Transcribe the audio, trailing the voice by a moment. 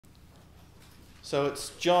So it's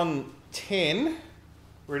John 10,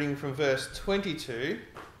 reading from verse 22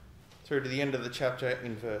 through to the end of the chapter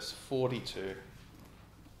in verse 42.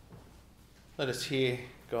 Let us hear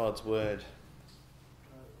God's word.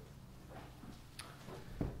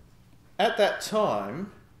 At that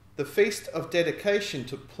time, the feast of dedication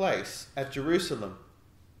took place at Jerusalem.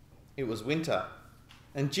 It was winter,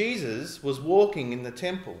 and Jesus was walking in the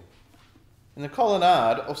temple, in the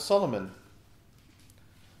colonnade of Solomon.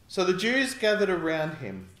 So the Jews gathered around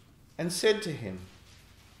him and said to him,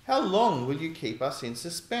 "How long will you keep us in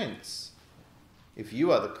suspense? If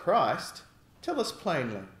you are the Christ, tell us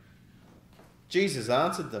plainly." Jesus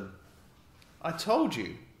answered them, "I told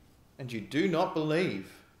you, and you do not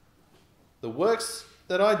believe. The works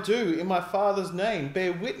that I do in my Father's name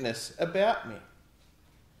bear witness about me.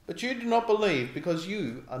 But you do not believe because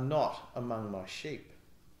you are not among my sheep.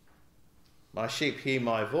 My sheep hear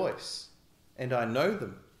my voice, and I know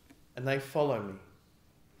them, and they follow me.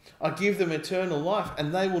 I give them eternal life,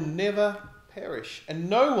 and they will never perish, and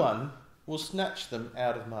no one will snatch them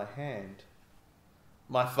out of my hand.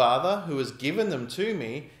 My Father, who has given them to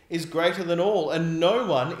me, is greater than all, and no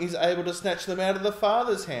one is able to snatch them out of the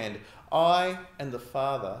Father's hand. I and the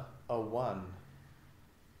Father are one."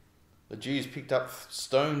 The Jews picked up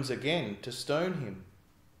stones again to stone him.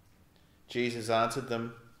 Jesus answered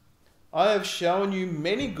them, "I have shown you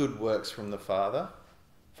many good works from the Father.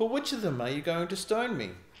 For which of them are you going to stone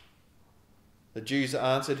me?" The Jews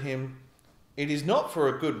answered him, "It is not for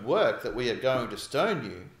a good work that we are going to stone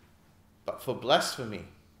you, but for blasphemy,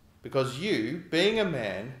 because you, being a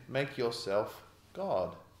man, make yourself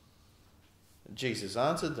God." Jesus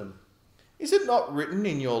answered them, "Is it not written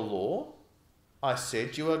in your law, 'I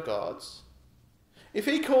said you are gods'? If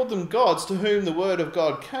he called them gods to whom the word of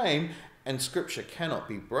God came, and scripture cannot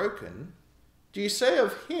be broken, do you say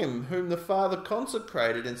of him whom the Father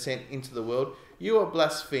consecrated and sent into the world, 'You are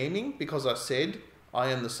blaspheming because I said, I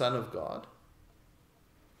am the Son of God'?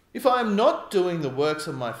 If I am not doing the works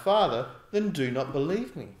of my Father, then do not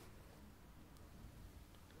believe me.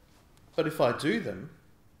 But if I do them,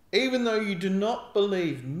 even though you do not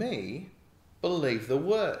believe me, believe the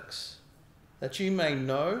works, that you may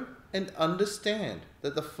know and understand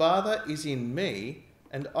that the Father is in me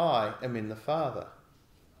and I am in the Father."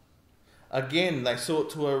 Again they sought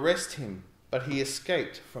to arrest him, but he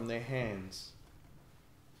escaped from their hands.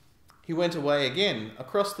 He went away again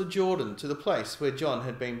across the Jordan to the place where John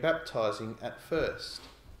had been baptizing at first,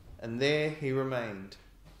 and there he remained.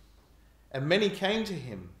 And many came to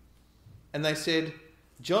him, and they said,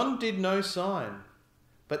 "John did no sign,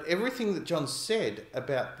 but everything that John said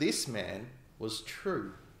about this man was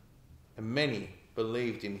true." And many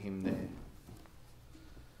believed in him there.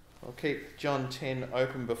 I'll keep John 10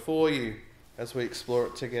 open before you as we explore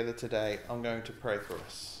it together today. I'm going to pray for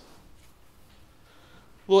us.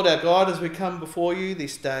 Lord our God, as we come before you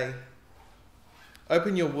this day,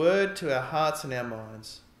 open your word to our hearts and our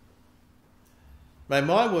minds. May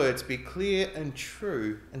my words be clear and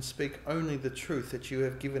true and speak only the truth that you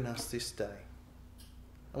have given us this day.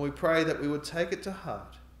 And we pray that we would take it to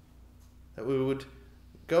heart, that we would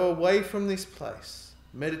go away from this place,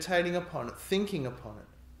 meditating upon it, thinking upon it,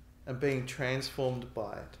 and being transformed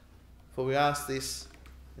by it. For we ask this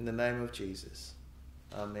in the name of Jesus.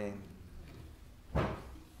 Amen.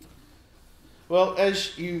 Well,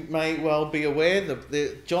 as you may well be aware,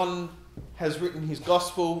 John has written his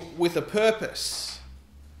gospel with a purpose.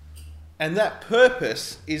 And that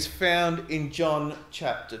purpose is found in John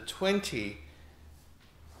chapter 20,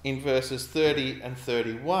 in verses 30 and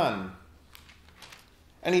 31.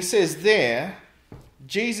 And he says there,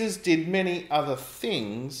 Jesus did many other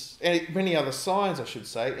signs, in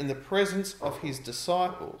the presence of his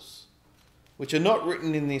disciples, which are not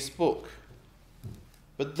written in this book.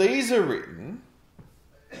 But these are written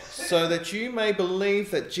so that you may believe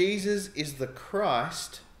that Jesus is the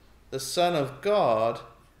Christ, the Son of God,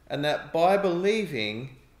 and that by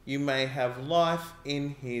believing you may have life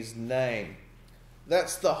in his name.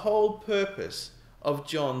 That's the whole purpose of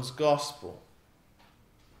John's gospel.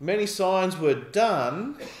 Many signs were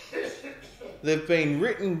done. They've been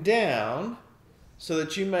written down so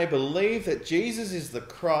that you may believe that Jesus is the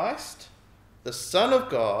Christ, the Son of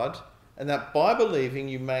God, and that by believing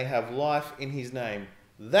you may have life in his name.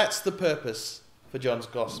 That's the purpose for John's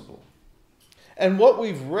gospel. And what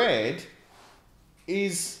we've read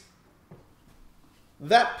is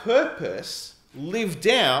that purpose lived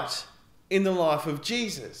out in the life of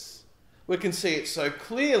Jesus. We can see it so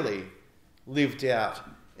clearly lived out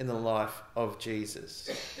in the life of Jesus.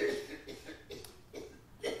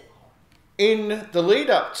 In the lead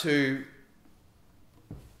up to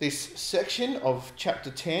this section of chapter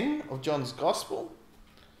 10 of John's Gospel,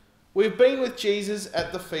 we've been with Jesus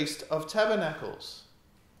at the Feast of Tabernacles.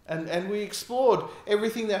 And we explored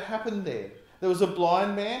everything that happened there. There was a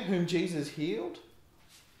blind man whom Jesus healed.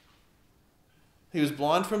 He was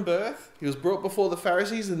blind from birth. He was brought before the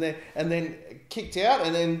Pharisees and then kicked out.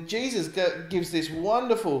 And then Jesus gives this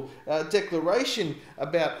wonderful declaration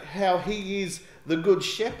about how he is the good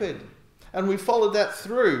shepherd. And we followed that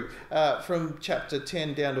through from chapter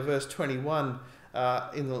 10 down to verse 21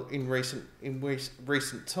 in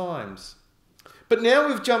recent times. But now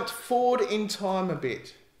we've jumped forward in time a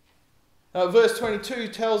bit. Verse 22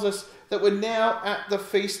 tells us that we're now at the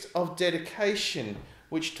Feast of Dedication,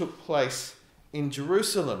 which took place in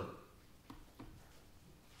Jerusalem.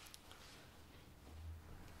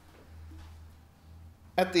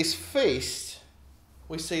 At this feast,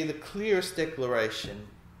 we see the clearest declaration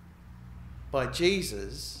by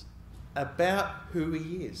Jesus about who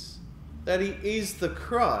he is. That he is the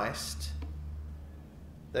Christ,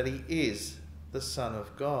 that he is the Son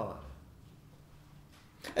of God.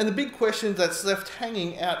 And the big question that's left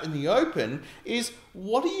hanging out in the open is,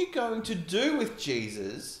 what are you going to do with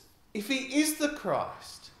Jesus if he is the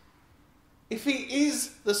Christ? If he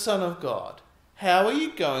is the Son of God, how are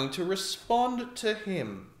you going to respond to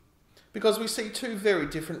him? Because we see two very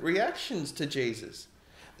different reactions to Jesus.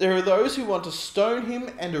 There are those who want to stone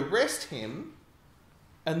him and arrest him,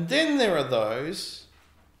 and then there are those,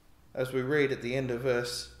 as we read at the end of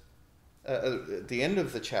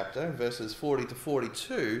the chapter, verses 40 to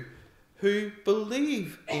 42, who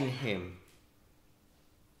believe in him.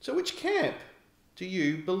 So which camp do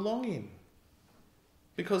you belong in?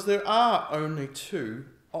 Because there are only two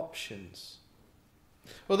options.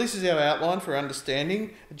 Well, this is our outline for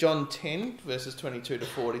understanding John 10, verses 22 to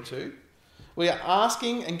 42. We are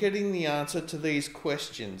asking and getting the answer to these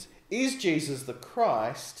questions. Is Jesus the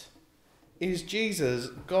Christ? Is Jesus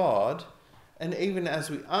God? And even as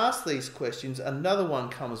we ask these questions, another one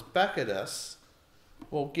comes back at us.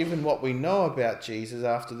 Well, given what we know about Jesus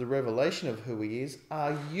after the revelation of who he is,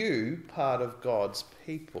 are you part of God's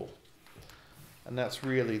people? And that's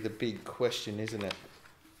really the big question, isn't it?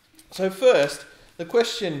 So first, the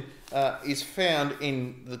question is found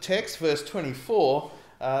in the text, verse 24.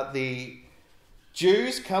 The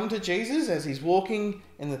Jews come to Jesus as he's walking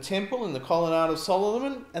in the temple in the colonnade of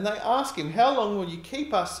Solomon, and they ask him, "How long will you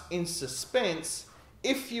keep us in suspense?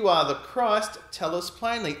 If you are the Christ, tell us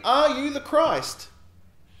plainly." Are you the Christ?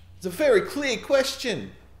 It's a very clear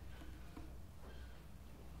question.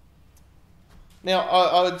 Now,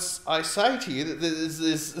 I say to you that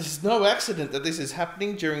there's no accident that this is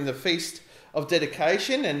happening during the Feast of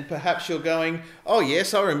Dedication, and perhaps you're going, "Oh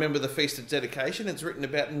yes, I remember the Feast of Dedication, it's written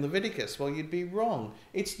about in Leviticus." Well, you'd be wrong.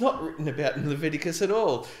 It's not written about in Leviticus at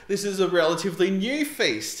all. This is a relatively new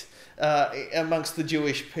feast amongst the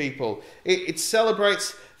Jewish people. It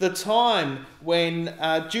celebrates the time when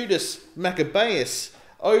Judas Maccabeus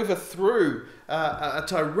overthrew a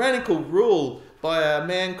tyrannical rule by a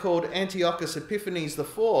man called Antiochus Epiphanes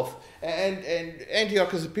IV. And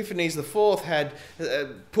Antiochus Epiphanes IV had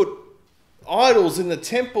put idols in the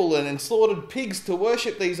temple and slaughtered pigs to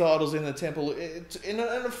worship these idols in the temple in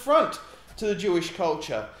an affront to the Jewish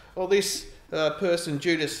culture. Well, this person,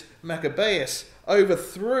 Judas Maccabeus,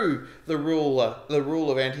 overthrew the rule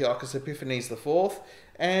of Antiochus Epiphanes IV,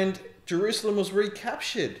 and Jerusalem was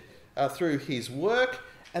recaptured through his work,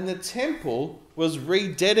 and the temple was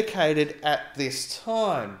rededicated at this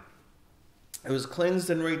time. It was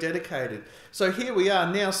cleansed and rededicated. So here we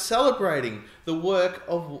are now celebrating the work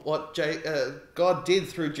of what God did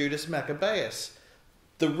through Judas Maccabeus.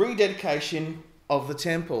 The rededication of the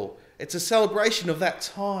temple. It's a celebration of that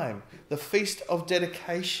time. The Feast of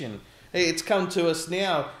Dedication. It's come to us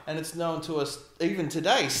now, and it's known to us even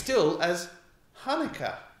today still as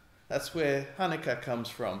Hanukkah. That's where Hanukkah comes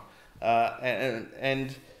from.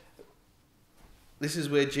 And this is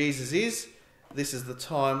where Jesus is. This is the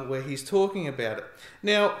time where he's talking about it.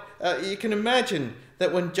 Now, you can imagine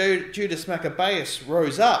that when Judas Maccabeus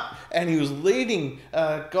rose up and he was leading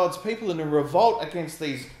God's people in a revolt against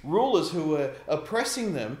these rulers who were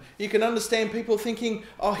oppressing them, you can understand people thinking,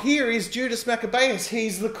 "Oh, here is Judas Maccabeus,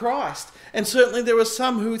 he's the Christ." And certainly there were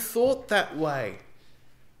some who thought that way.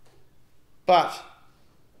 But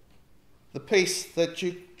the peace that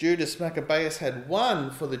Judas Maccabeus had won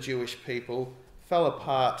for the Jewish people fell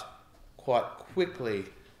apart quite quickly,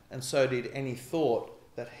 and so did any thought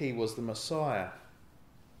that he was the Messiah.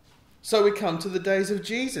 So we come to the days of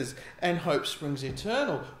Jesus, and hope springs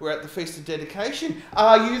eternal. We're at the Feast of Dedication.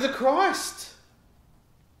 Are you the Christ?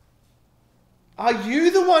 Are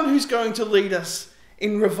you the one who's going to lead us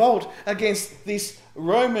in revolt against this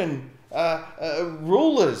Roman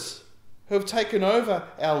rulers who have taken over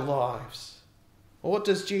our lives. Well, what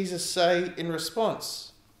does Jesus say in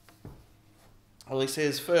response? Well, he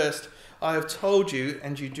says, first, I have told you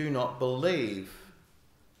and you do not believe.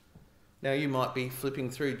 Now, you might be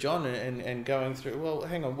flipping through John and going through, well,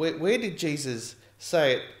 hang on, where did Jesus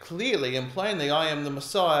say it clearly and plainly? I am the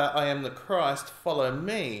Messiah, I am the Christ, follow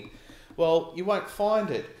me. Well, you won't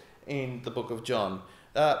find it in the book of John.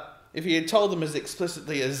 If he had told them as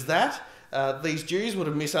explicitly as that, these Jews would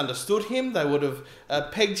have misunderstood him. They would have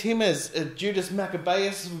pegged him as Judas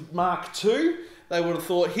Maccabeus Mark II. They would have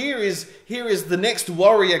thought, here is the next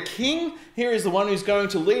warrior king. Here is the one who's going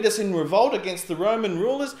to lead us in revolt against the Roman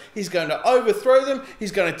rulers. He's going to overthrow them.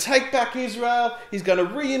 He's going to take back Israel. He's going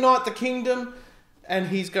to reunite the kingdom. And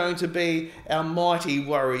he's going to be our mighty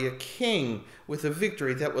warrior king with a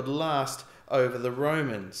victory that would last over the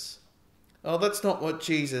Romans. Oh, that's not what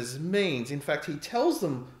Jesus means. In fact, he tells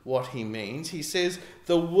them what he means. He says,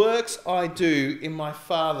 the works I do in my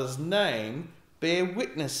Father's name bear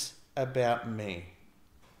witness about me.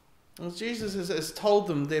 Well, Jesus has told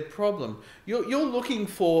them their problem. You're looking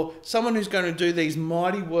for someone who's going to do these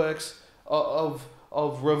mighty works of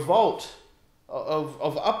revolt,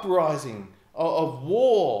 of uprising, of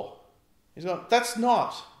war. He's gone, that's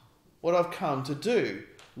not what I've come to do.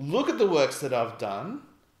 Look at the works that I've done.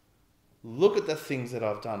 Look at the things that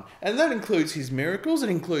I've done. And that includes his miracles. It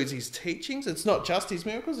includes his teachings. It's not just his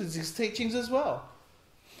miracles, it's his teachings as well.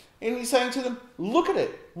 And he's saying to them, look at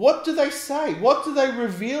it. What do they say? What do they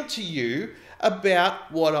reveal to you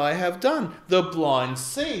about what I have done? The blind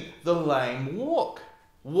see, the lame walk.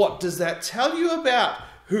 What does that tell you about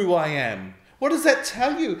who I am? What does that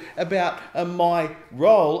tell you about my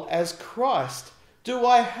role as Christ? Do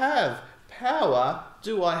I have power?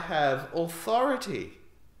 Do I have authority?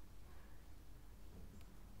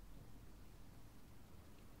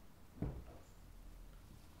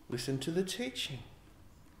 Listen to the teaching.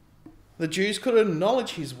 The Jews could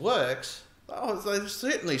acknowledge his works. Oh, they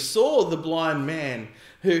certainly saw the blind man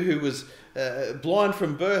who was blind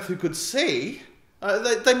from birth, who could see.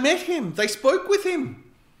 They met him. They spoke with him.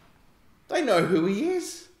 They know who he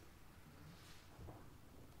is.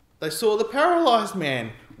 They saw the paralyzed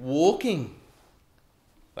man walking.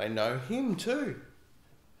 They know him too.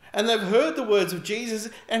 And they've heard the words of Jesus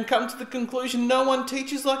and come to the conclusion, no one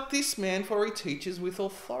teaches like this man, for he teaches with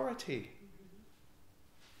authority.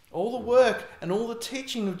 All the work and all the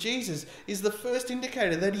teaching of Jesus is the first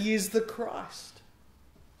indicator that he is the Christ.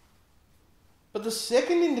 But the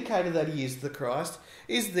second indicator that he is the Christ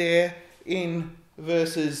is there in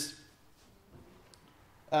verses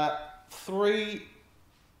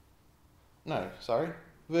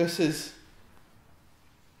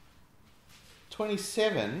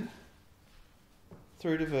 27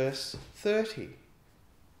 through to verse 30.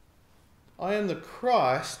 I am the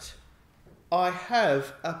Christ, I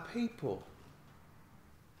have a people.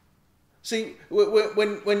 See,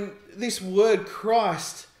 when this word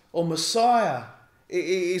Christ or Messiah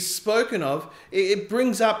is spoken of, it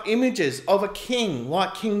brings up images of a king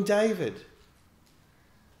like King David.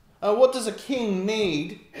 What does a king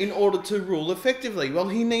need in order to rule effectively? Well,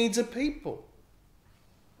 he needs a people.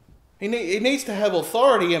 He needs to have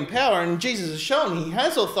authority and power, and Jesus has shown he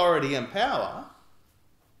has authority and power.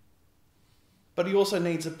 But he also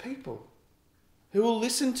needs a people who will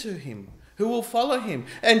listen to him, who will follow him.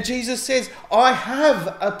 And Jesus says, I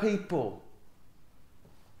have a people.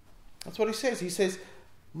 That's what he says. He says,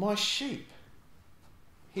 my sheep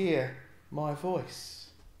hear my voice,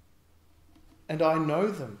 and I know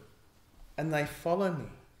them, and they follow me.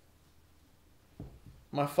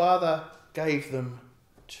 My Father gave them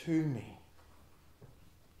to me.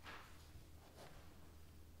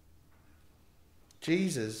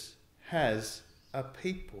 Jesus has a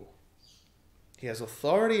people. He has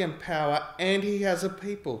authority and power, and he has a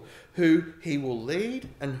people who he will lead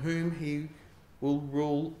and whom he will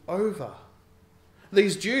rule over.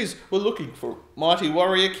 These Jews were looking for a mighty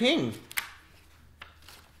warrior king.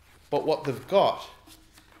 But what they've got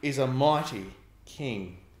is a mighty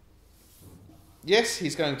king. Yes,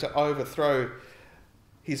 he's going to overthrow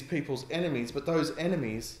his people's enemies, but those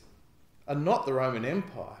enemies are not the Roman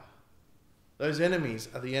Empire. Those enemies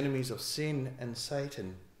are the enemies of sin and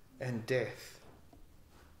Satan and death.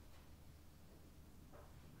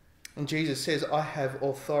 And Jesus says, I have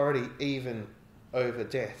authority even over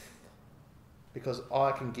death, because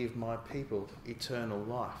I can give my people eternal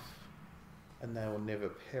life, and they will never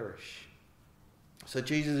perish. So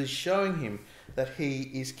Jesus is showing him that he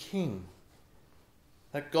is king,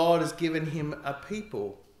 that God has given him a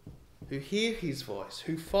people who hear his voice,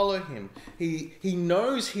 who follow him. He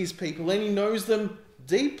knows his people and he knows them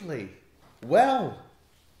deeply, well,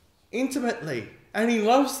 intimately, and he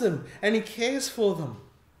loves them and he cares for them.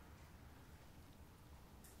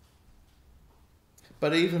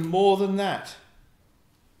 But even more than that,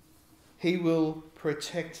 he will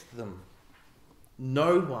protect them.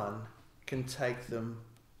 No one can take them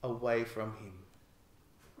away from him.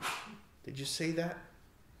 Did you see that?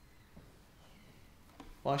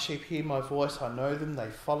 My sheep hear my voice, I know them, they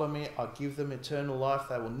follow me, I give them eternal life,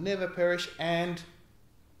 they will never perish, and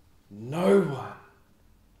no one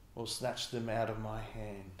will snatch them out of my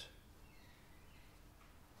hand.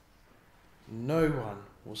 No one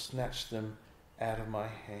will snatch them out of my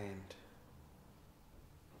hand.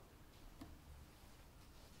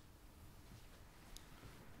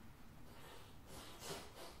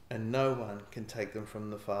 And no one can take them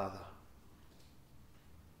from the Father.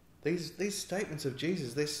 These statements of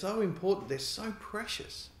Jesus, they're so important, they're so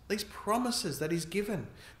precious. These promises that he's given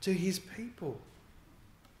to his people.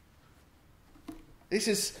 This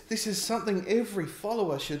is something every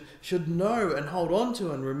follower should know and hold on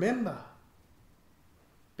to and remember.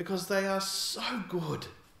 Because they are so good.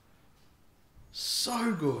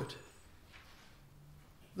 So good.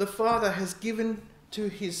 The Father has given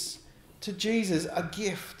to Jesus a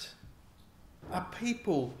gift. A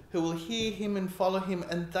people who will hear him and follow him,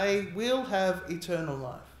 and they will have eternal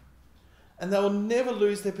life. And they will never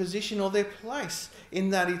lose their position or their place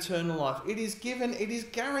in that eternal life. It is given, it is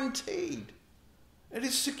guaranteed. It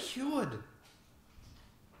is secured.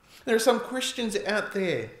 There are some Christians out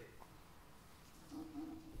there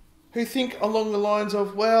who think along the lines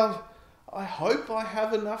of, well, I hope I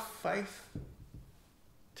have enough faith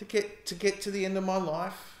to get to the end of my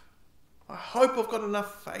life. I hope I've got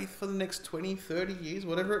enough faith for the next 20, 30 years,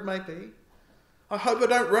 whatever it may be. I hope I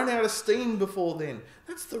don't run out of steam before then.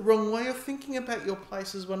 That's the wrong way of thinking about your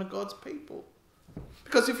place as one of God's people.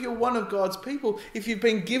 Because if you're one of God's people, if you've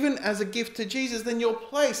been given as a gift to Jesus, then your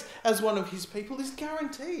place as one of his people is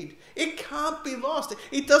guaranteed. It can't be lost.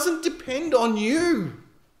 It doesn't depend on you.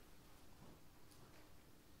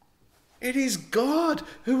 It is God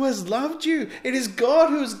who has loved you. It is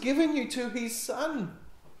God who has given you to his Son.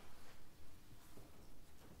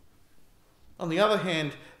 On the other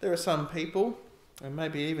hand, there are some people, and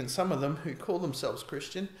maybe even some of them who call themselves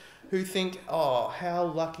Christian, who think, oh, how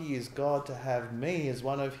lucky is God to have me as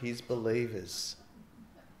one of his believers.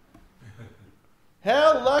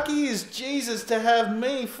 How lucky is Jesus to have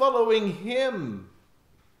me following him.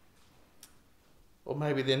 Or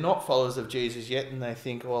maybe they're not followers of Jesus yet and they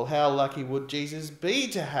think, well, how lucky would Jesus be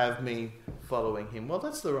to have me following him? Well,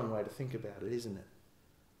 that's the wrong way to think about it, isn't it?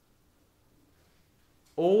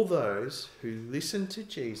 All those who listen to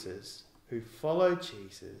Jesus, who follow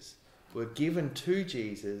Jesus, were given to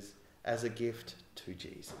Jesus as a gift to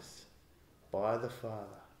Jesus by the Father.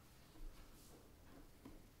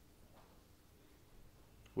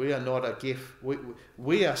 We are not a gift.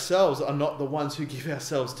 We ourselves are not the ones who give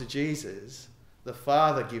ourselves to Jesus. The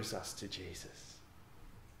Father gives us to Jesus.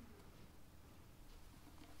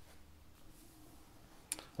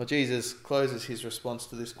 Well, Jesus closes his response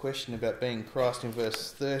to this question about being Christ in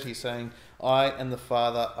verse 30, saying, I and the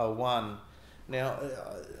Father are one. Now,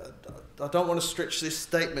 I don't want to stretch this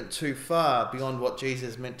statement too far beyond what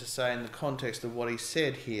Jesus meant to say in the context of what he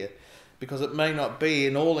said here, because it may not be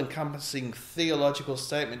an all-encompassing theological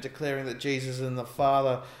statement declaring that Jesus and the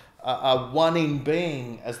Father are one in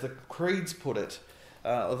being, as the creeds put it.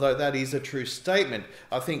 Although that is a true statement,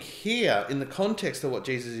 I think here, in the context of what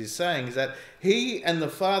Jesus is saying, is that he and the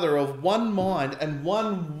Father are of one mind and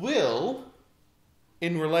one will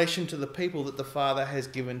in relation to the people that the Father has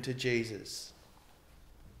given to Jesus.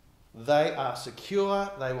 They are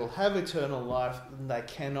secure, they will have eternal life, and they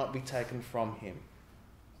cannot be taken from him.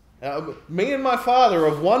 Me and my Father are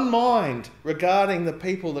of one mind regarding the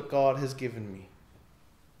people that God has given me.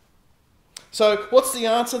 So what's the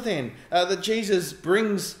answer then that Jesus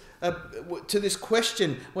brings to this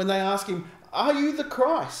question when they ask him, are you the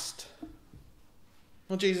Christ?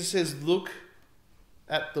 Well, Jesus says, look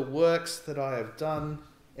at the works that I have done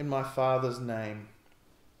in my Father's name.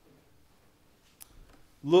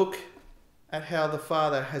 Look at how the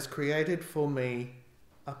Father has created for me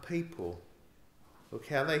a people. Look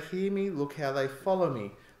how they hear me. Look how they follow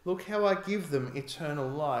me. Look how I give them eternal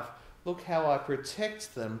life. Look how I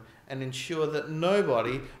protect them and ensure that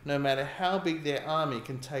nobody, no matter how big their army,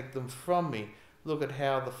 can take them from me. Look at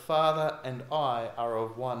how the Father and I are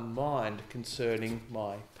of one mind concerning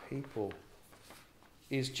my people.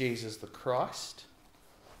 Is Jesus the Christ?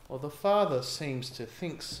 Well, the Father seems to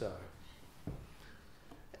think so.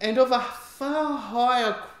 and of a far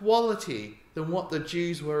higher quality than what the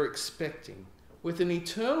Jews were expecting, with an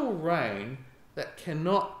eternal reign that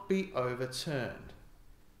cannot be overturned.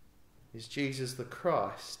 Is Jesus the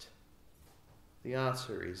Christ? The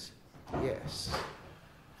answer is yes.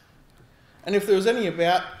 And if there's any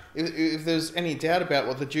doubt about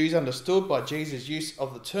what the Jews understood by Jesus' use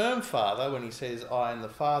of the term Father, when he says, I and the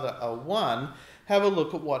Father are one, have a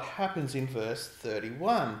look at what happens in verse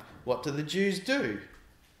 31. What do the Jews do?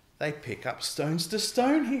 They pick up stones to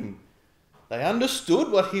stone him. They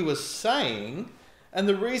understood what he was saying, and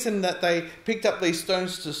the reason that they picked up these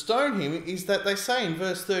stones to stone him is that they say in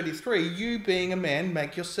verse 33, you being a man,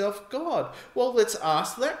 make yourself God. Well, let's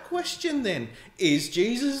ask that question then. Is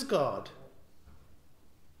Jesus God?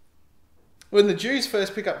 When the Jews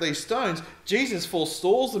first pick up these stones, Jesus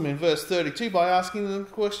forestalls them in verse 32 by asking them the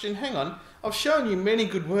question, hang on, I've shown you many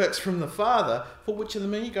good works from the Father, for which of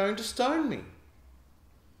them are you going to stone me?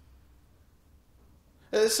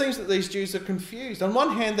 It seems that these Jews are confused. On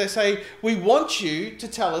one hand, they say, we want you to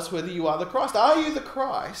tell us whether you are the Christ. Are you the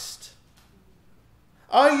Christ?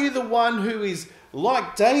 Are you the one who is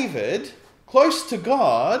like David, close to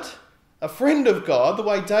God, a friend of God, the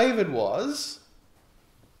way David was?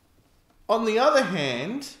 On the other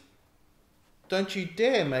hand, don't you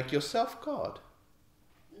dare make yourself God.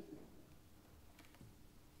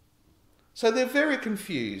 So they're very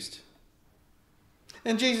confused.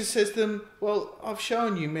 And Jesus says to them, well, I've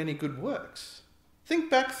shown you many good works. Think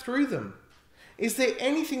back through them. Is there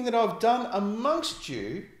anything that I've done amongst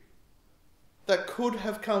you that could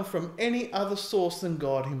have come from any other source than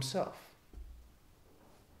God himself?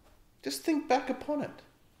 Just think back upon it.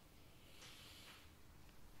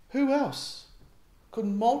 Who else could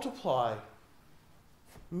multiply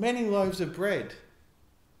many loaves of bread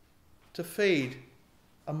to feed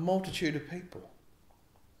a multitude of people?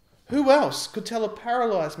 Who else could tell a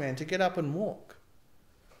paralysed man to get up and walk?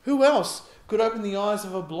 Who else could open the eyes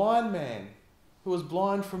of a blind man who was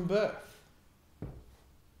blind from birth?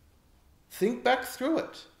 Think back through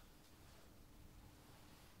it.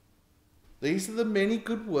 These are the many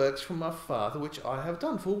good works from my Father which I have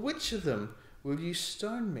done. For which of them will you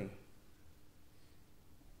stone me?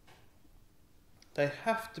 They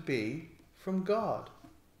have to be from God.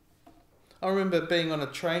 I remember being on a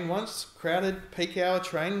train once, crowded peak hour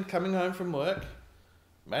train, coming home from work.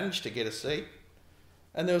 Managed to get a seat.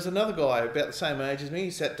 And there was another guy about the same age as me. He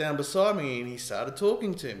sat down beside me and he started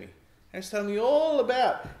talking to me. And he's telling me all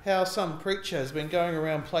about how some preacher has been going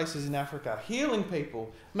around places in Africa, healing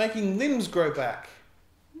people, making limbs grow back,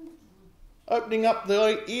 opening up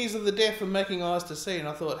the ears of the deaf and making eyes to see. And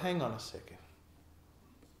I thought, hang on a second.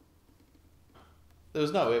 There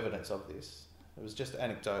was no evidence of this. It was just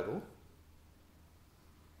anecdotal.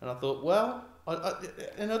 And I thought, well, I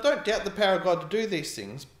don't doubt the power of God to do these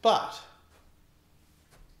things, but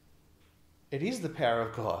it is the power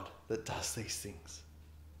of God that does these things.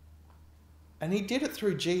 And he did it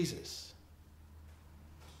through Jesus.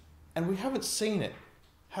 And we haven't seen it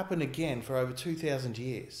happen again for over 2,000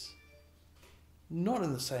 years. Not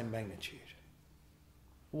in the same magnitude.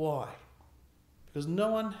 Why? Because no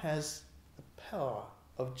one has the power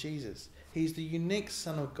of Jesus. He's the unique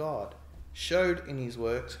Son of God, showed in his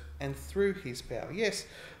works and through his power. Yes,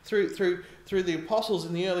 through the apostles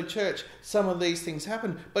in the early church, some of these things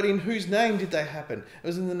happened, but in whose name did they happen? It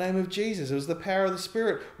was in the name of Jesus. It was the power of the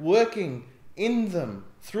Spirit working in them,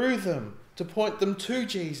 through them, to point them to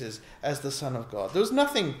Jesus as the Son of God. There was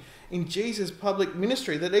nothing in Jesus' public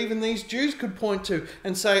ministry that even these Jews could point to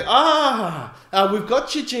and say, we've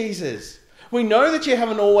got you, Jesus. We know that you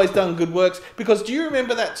haven't always done good works, because do you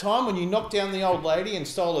remember that time when you knocked down the old lady and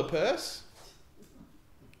stole her purse?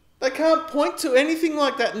 They can't point to anything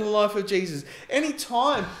like that in the life of Jesus. Any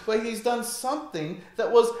time where he's done something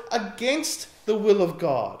that was against the will of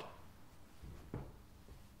God.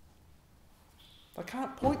 They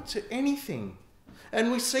can't point to anything.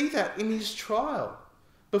 And we see that in his trial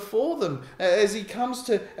before them as he comes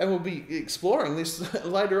to, and we'll be exploring this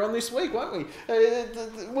later on this week, won't we?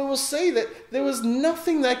 We will see that there was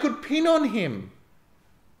nothing they could pin on him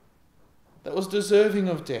that was deserving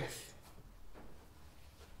of death.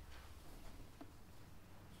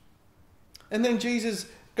 And then Jesus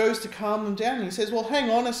goes to calm them down and he says, well, hang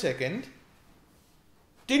on a second.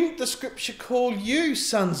 Didn't the scripture call you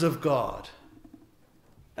sons of God?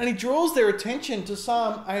 And he draws their attention to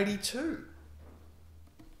Psalm 82.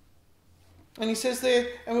 And he says there,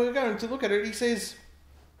 and we're going to look at it, he says,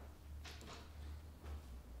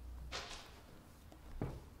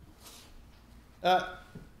 where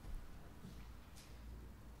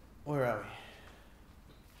are we?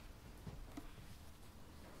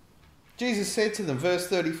 Jesus said to them, verse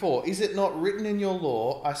 34, "Is it not written in your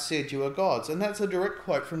law, I said you are gods?" And that's a direct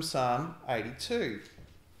quote from Psalm 82.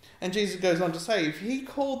 And Jesus goes on to say, if he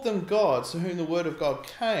called them gods to whom the word of God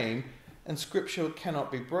came, and scripture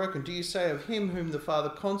cannot be broken, do you say of him whom the Father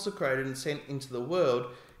consecrated and sent into the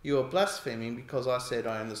world, you are blaspheming because I said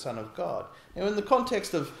I am the Son of God? Now in the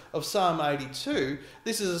context of Psalm 82,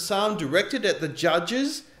 this is a psalm directed at the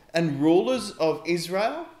judges and rulers of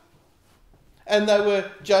Israel. And they were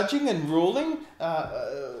judging and ruling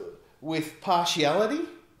with partiality.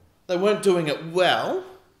 They weren't doing it well.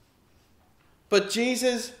 But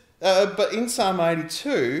but in Psalm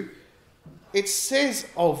 82, it says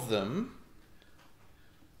of them,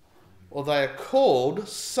 or they are called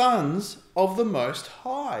sons of the Most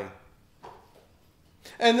High.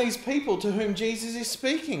 And these people to whom Jesus is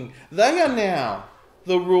speaking, they are now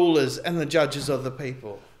the rulers and the judges of the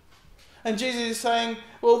people. And Jesus is saying,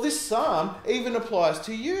 well, this psalm even applies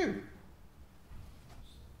to you.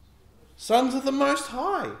 Sons of the Most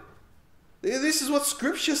High. This is what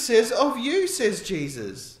Scripture says of you, says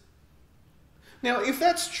Jesus. Now, if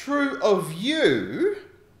that's true of you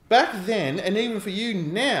back then and even for you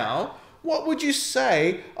now, what would you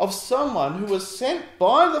say of someone who was sent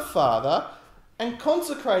by the Father and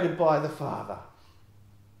consecrated by the Father?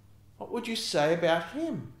 What would you say about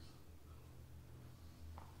him?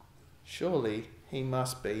 Surely he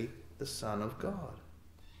must be the Son of God.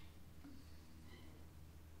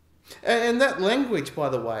 And that language, by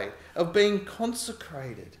the way, of being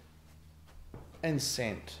consecrated and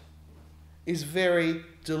sent is very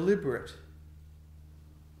deliberate.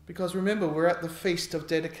 Because remember, we're at the Feast of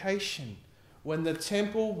Dedication, when the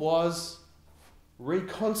temple was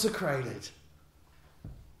reconsecrated.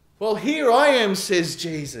 Well, here I am, says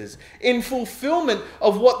Jesus, in fulfillment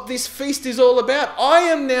of what this feast is all about. I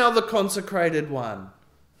am now the consecrated one.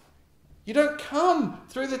 You don't come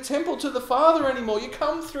through the temple to the Father anymore. You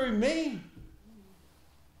come through me.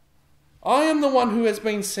 I am the one who has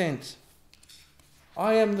been sent.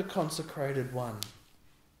 I am the consecrated one.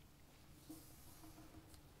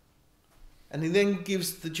 And he then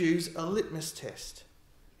gives the Jews a litmus test.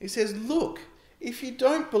 He says, look, if you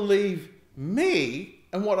don't believe me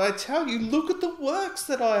and what I tell you, look at the works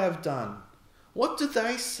that I have done. What do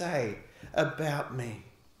they say about me?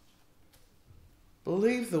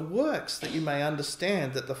 Believe the works that you may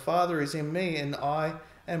understand that the Father is in me and I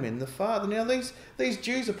am in the Father. Now these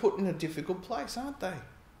Jews are put in a difficult place, aren't they?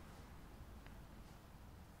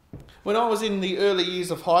 When I was in the early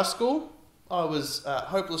years of high school, I was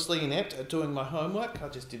hopelessly inept at doing my homework. I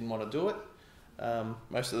just didn't want to do it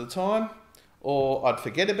most of the time. Or I'd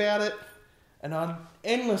forget about it. And I'd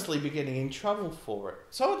endlessly be getting in trouble for it.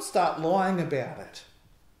 So I'd start lying about it.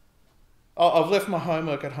 I've left my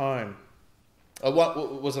homework at home.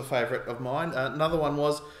 What was a favourite of mine? Another one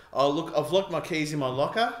was, I've locked my keys in my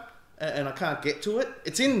locker and I can't get to it.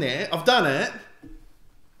 It's in there. I've done it.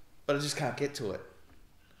 But I just can't get to it.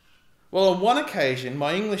 Well, on one occasion,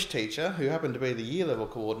 my English teacher, who happened to be the year level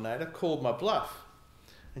coordinator, called my bluff.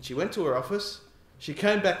 And she went to her office. She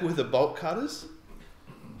came back with the bolt cutters.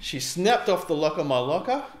 She snapped off the lock on my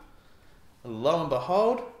locker. And lo and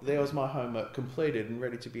behold, there was my homework completed and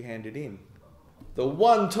ready to be handed in. The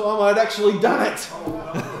one time I'd actually done it.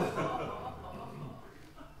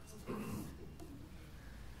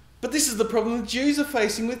 But this is the problem the Jews are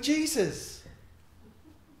facing with Jesus.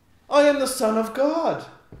 I am the Son of God.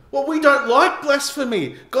 Well, we don't like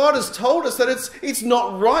blasphemy. God has told us that it's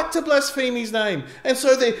not right to blaspheme his name. And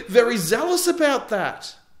so they're very zealous about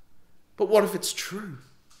that. But what if it's true?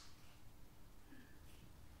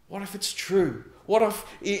 What if it's true? What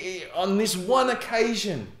if on this one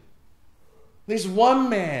occasion, this one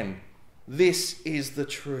man, this is the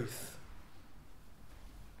truth?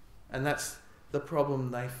 And that's the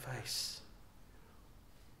problem they face.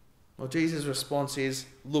 Well, Jesus' response is,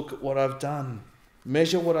 look at what I've done.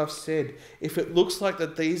 Measure what I've said. If it looks like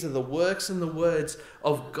that these are the works and the words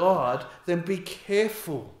of God, then be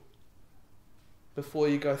careful before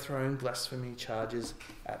you go throwing blasphemy charges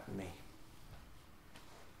at me.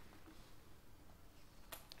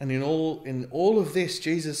 And in all of this,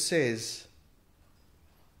 Jesus says,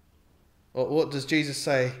 well, what does Jesus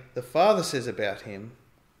say the Father says about him?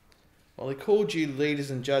 Well, he called you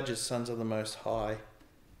leaders and judges, sons of the Most High.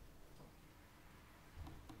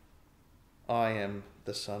 I am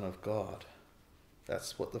the Son of God.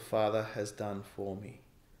 That's what the Father has done for me.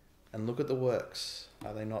 And look at the works.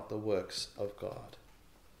 Are they not the works of God?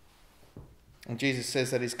 And Jesus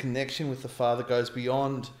says that his connection with the Father goes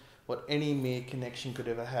beyond what any mere connection could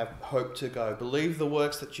ever have hope to go. Believe the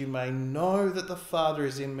works that you may know that the Father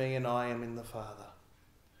is in me and I am in the Father.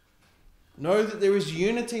 Know that there is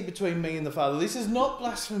unity between me and the Father. This is not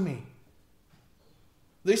blasphemy.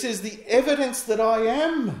 This is the evidence that I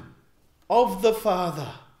am of the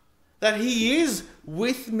Father, that he is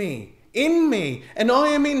with me, in me, and I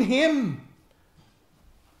am in him.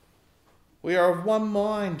 We are of one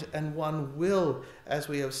mind and one will, as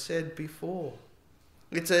we have said before.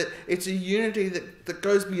 It's a unity that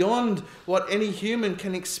goes beyond what any human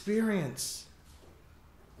can experience.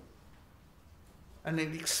 And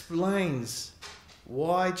it explains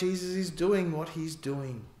why Jesus is doing what he's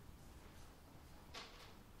doing.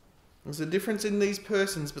 There's a difference in these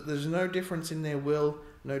persons, but there's no difference in their will,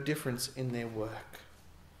 no difference in their work.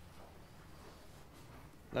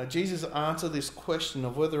 Now, Jesus answered this question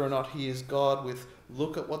of whether or not he is God with,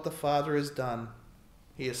 look at what the Father has done.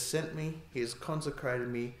 He has sent me, he has consecrated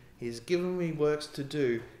me, he has given me works to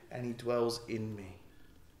do, and he dwells in me.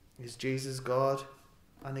 Is Jesus God?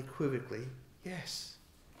 Unequivocally, yes.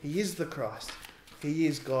 He is the Christ. He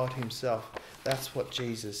is God himself. That's what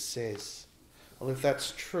Jesus says. Well, if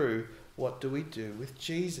that's true, what do we do with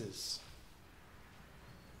Jesus?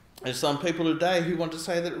 There's some people today who want to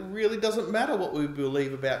say that it really doesn't matter what we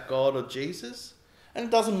believe about God or Jesus. And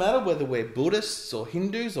it doesn't matter whether we're Buddhists or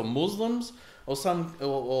Hindus or Muslims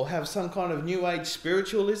or have some kind of New Age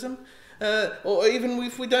spiritualism, or even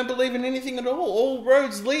if we don't believe in anything at all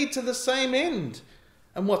roads lead to the same end.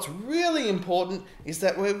 And what's really important is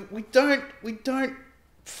that we don't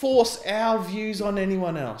force our views on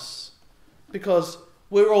anyone else, because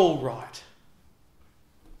we're all right.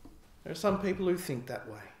 There are some people who think that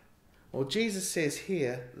way. Well, Jesus says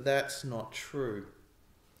here that's not true.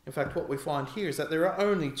 In fact, what we find here is that there are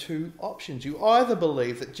only two options. You either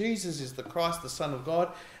believe that Jesus is the Christ, the Son of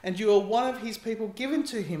God, and you are one of his people given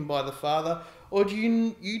to him by the Father, or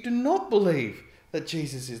you do not believe that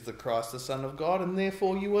Jesus is the Christ, the Son of God, and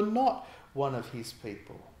therefore you are not one of his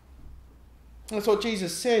people. That's what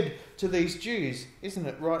Jesus said to these Jews, isn't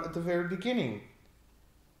it, right at the very beginning?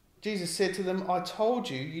 Jesus said to them, I told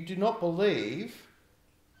you, you do not believe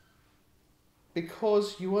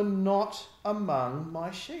because you are not among my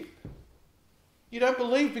sheep. You don't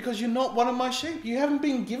believe because you're not one of my sheep. You haven't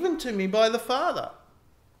been given to me by the Father.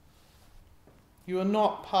 You are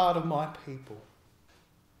not part of my people.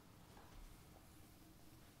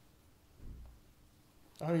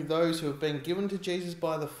 Only those who have been given to Jesus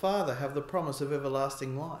by the Father have the promise of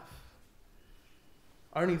everlasting life.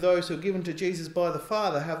 Only those who are given to Jesus by the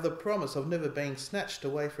Father have the promise of never being snatched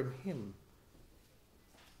away from him.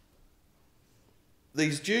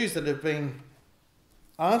 These Jews that have been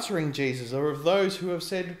answering Jesus are of those who have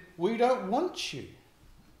said, we don't want you.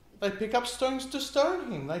 They pick up stones to stone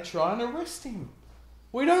him. They try and arrest him.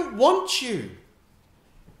 We don't want you.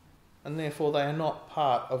 And therefore they are not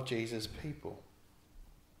part of Jesus' people.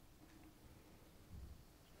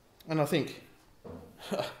 And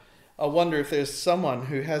I wonder if there's someone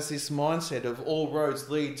who has this mindset of all roads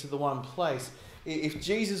lead to the one place. If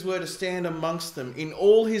Jesus were to stand amongst them in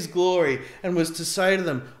all his glory and was to say to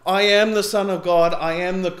them, I am the Son of God, I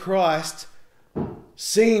am the Christ,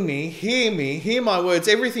 see me, hear my words,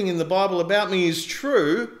 everything in the Bible about me is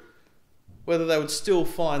true, whether they would still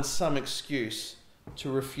find some excuse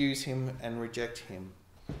to refuse him and reject him.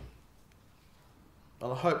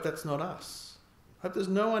 Well, I hope that's not us. I hope there's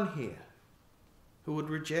no one here who would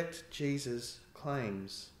reject Jesus'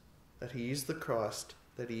 claims that he is the Christ,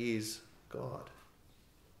 that he is God.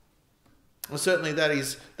 Well, certainly that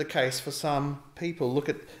is the case for some people. Look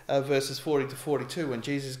at verses 40 to 42. When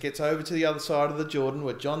Jesus gets over to the other side of the Jordan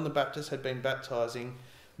where John the Baptist had been baptizing,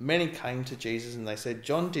 many came to Jesus and they said,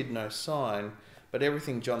 John did no sign, but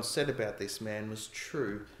everything John said about this man was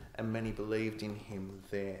true, and many believed in him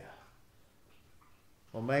there.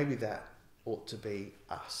 Well, maybe that ought to be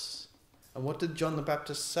us. And what did John the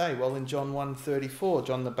Baptist say? Well, in John 1:34,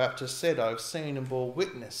 John the Baptist said, I have seen and bore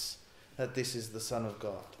witness that this is the Son of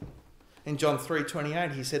God. In John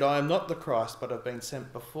 3:28, he said, I am not the Christ, but I've been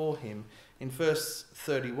sent before him. In verse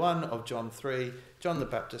 31 of John 3, John the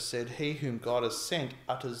Baptist said, he whom God has sent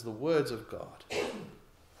utters the words of God.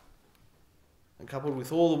 And coupled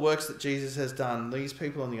with all the works that Jesus has done, these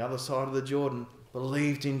people on the other side of the Jordan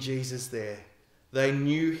believed in Jesus there. They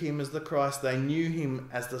knew him as the Christ. They knew him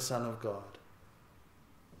as the Son of God.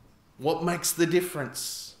 What makes the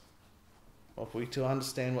difference? Well, if we to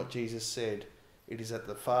understand what Jesus said, it is that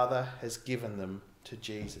the Father has given them to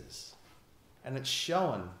Jesus. And it's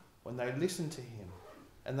shown when they listen to him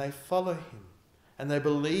and they follow him and they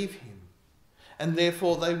believe him. And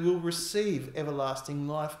therefore they will receive everlasting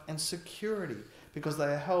life and security because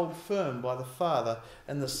they are held firm by the Father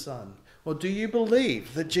and the Son. Well, do you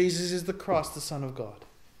believe that Jesus is the Christ, the Son of God?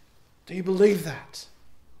 Do you believe that?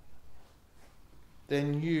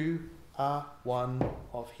 then you are one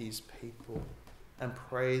of his people. And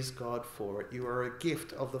praise God for it. You are a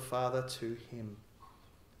gift of the Father to him.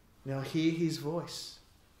 Now hear his voice.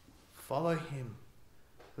 Follow him.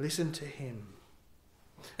 Listen to him.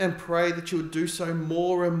 And pray that you would do so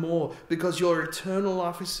more and more, because your eternal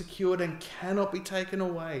life is secured and cannot be taken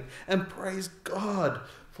away. And praise God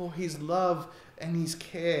for his love and his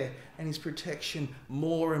care and his protection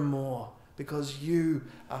more and more, because you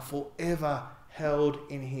are forever held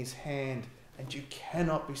in his hand and you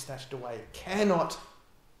cannot be snatched away. Cannot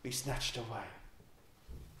be snatched away.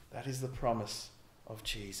 That is the promise of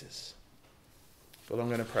Jesus. Well, I'm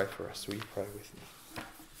going to pray for us. Will you pray with me?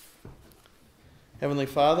 Heavenly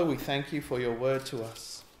Father, we thank you for your word to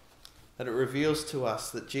us, that it reveals to us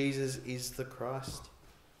that Jesus is the Christ,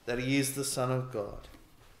 that he is the Son of God,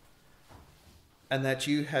 and that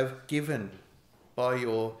you have given by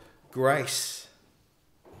your grace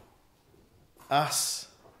us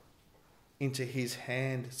into his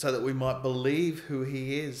hand so that we might believe who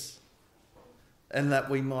he is, and that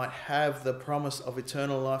we might have the promise of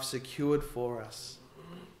eternal life secured for us,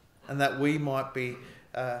 and that we might be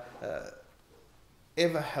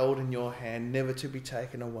ever held in your hand, never to be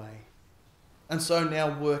taken away. And so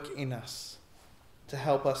now work in us to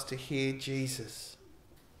help us to hear Jesus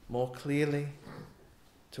more clearly,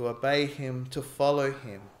 to obey him, to follow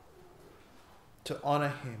him, to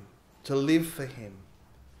honour him, to live for him,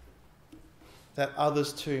 that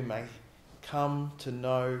others too may come to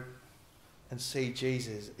know and see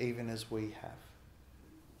Jesus even as we have.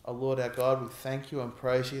 O Lord our God, we thank you and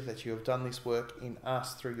praise you that you have done this work in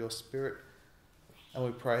us through your Spirit, and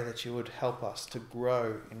we pray that you would help us to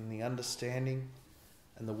grow in the understanding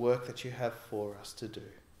and the work that you have for us to do.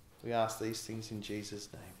 We ask these things in Jesus'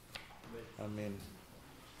 name. Amen.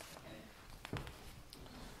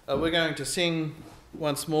 We're going to sing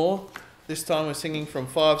once more. This time we're singing from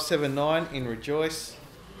 579 in Rejoice.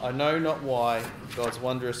 I know not why God's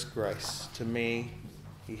wondrous grace to me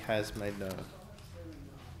he has made known.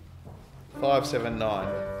 579.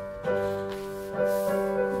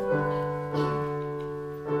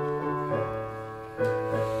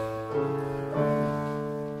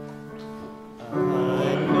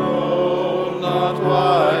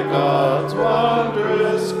 God's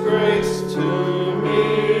wondrous grace to me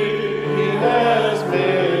he has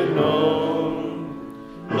made known,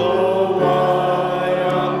 nor why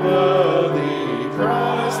unworthy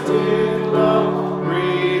Christ in love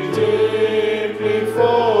redeemed me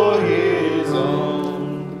for his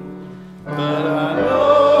own. But I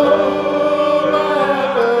know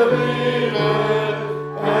I believe it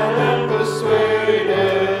and am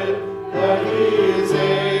persuaded that he is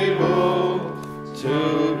able to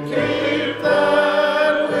keep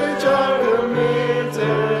that which I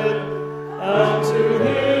committed unto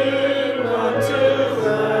him until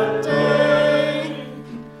that day.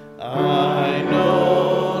 I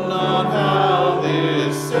know not how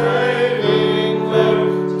this saving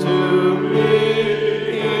love to me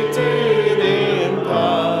he did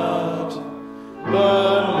impart,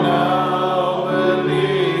 but now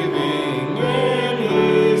believing in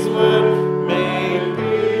his word made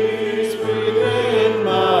peace within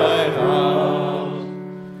my heart.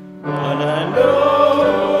 But I know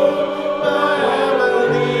I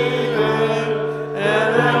believe it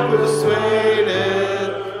and am persuaded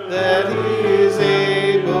that he is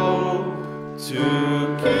able to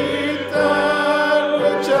keep that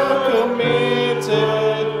which I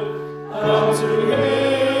committed unto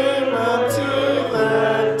him until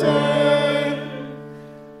that day.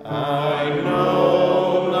 I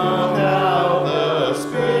know not how the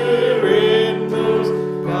Spirit moves,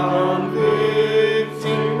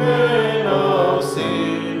 convicting men of sin,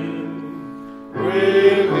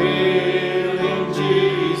 revealing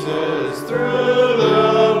Jesus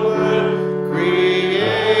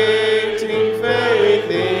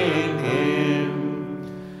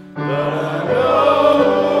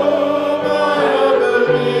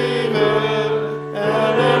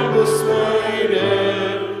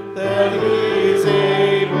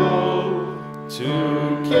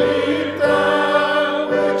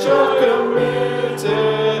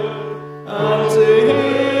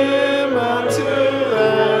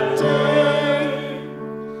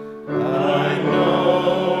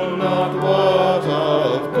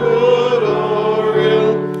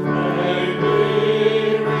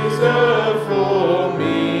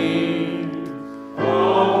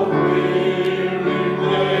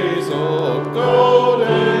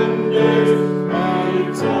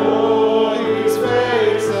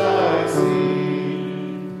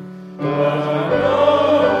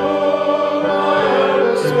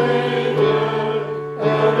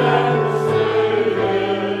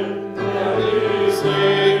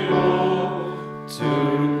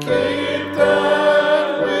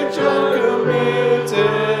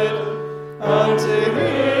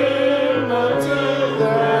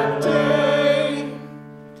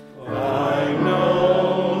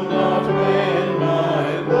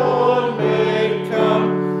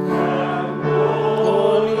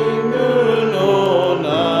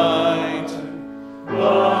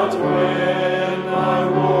when I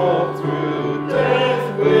walk through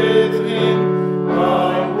death with him,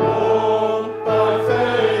 I walk by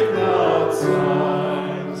faith, not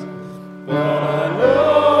sight. But I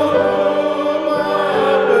know whom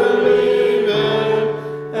I believe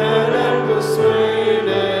in, and am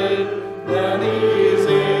persuaded that he is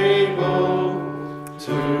able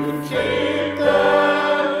to keep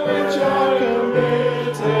that which I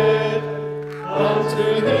committed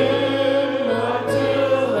unto him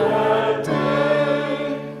until that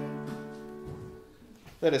day.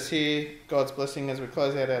 Let us hear God's blessing as we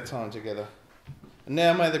close out our time together. And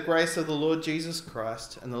now may the grace of the Lord Jesus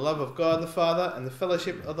Christ and the love of God the Father and the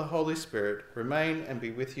fellowship of the Holy Spirit remain and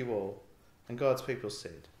be with you all. And God's people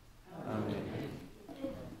said, Amen.